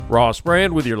Ross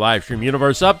Brand with your Livestream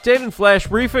Universe update and flash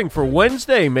briefing for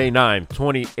Wednesday, May 9th,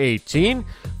 2018.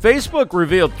 Facebook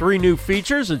revealed 3 new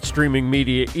features at Streaming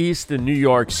Media East in New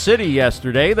York City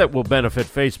yesterday that will benefit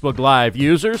Facebook Live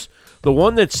users. The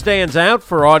one that stands out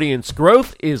for audience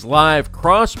growth is live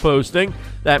cross-posting.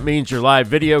 That means your live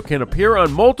video can appear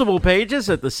on multiple pages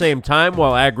at the same time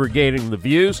while aggregating the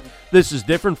views. This is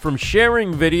different from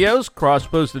sharing videos.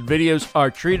 Cross-posted videos are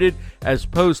treated as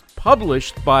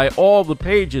post-published by all the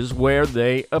pages where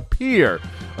they appear.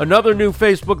 Another new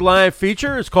Facebook Live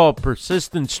feature is called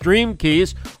Persistent Stream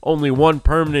Keys. Only one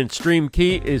permanent stream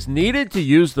key is needed to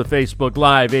use the Facebook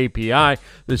Live API.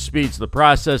 This speeds the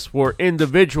process for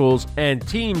individuals and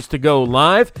teams to go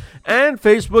live. And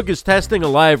Facebook is testing a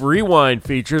live rewind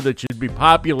feature that should be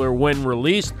popular when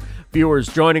released. Viewers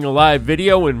joining a live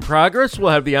video in progress will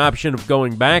have the option of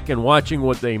going back and watching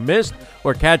what they missed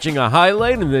or catching a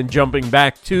highlight and then jumping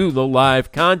back to the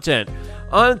live content.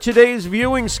 On today's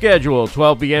viewing schedule,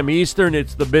 12 p.m. Eastern,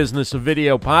 it's the Business of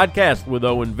Video podcast with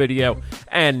Owen Video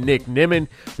and Nick Nimmin.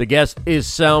 The guest is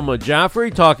Selma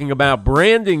Joffrey talking about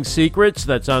branding secrets.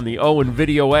 That's on the Owen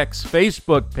Video X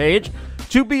Facebook page.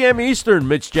 2 p.m. Eastern,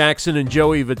 Mitch Jackson and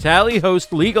Joey Vitale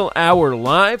host Legal Hour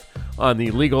Live on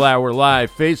the Legal Hour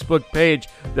Live Facebook page.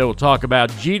 They will talk about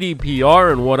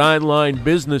GDPR and what online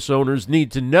business owners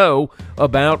need to know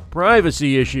about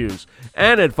privacy issues.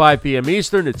 And at 5 p.m.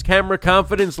 Eastern, it's Camera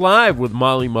Confidence Live with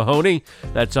Molly Mahoney.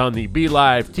 That's on the Be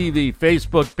Live TV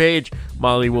Facebook page.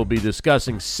 Molly will be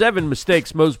discussing 7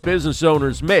 mistakes most business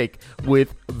owners make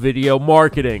with video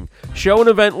marketing. Show and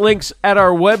event links at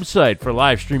our website for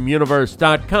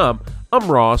LivestreamUniverse.com.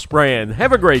 I'm Ross Brand.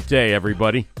 Have a great day,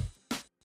 everybody.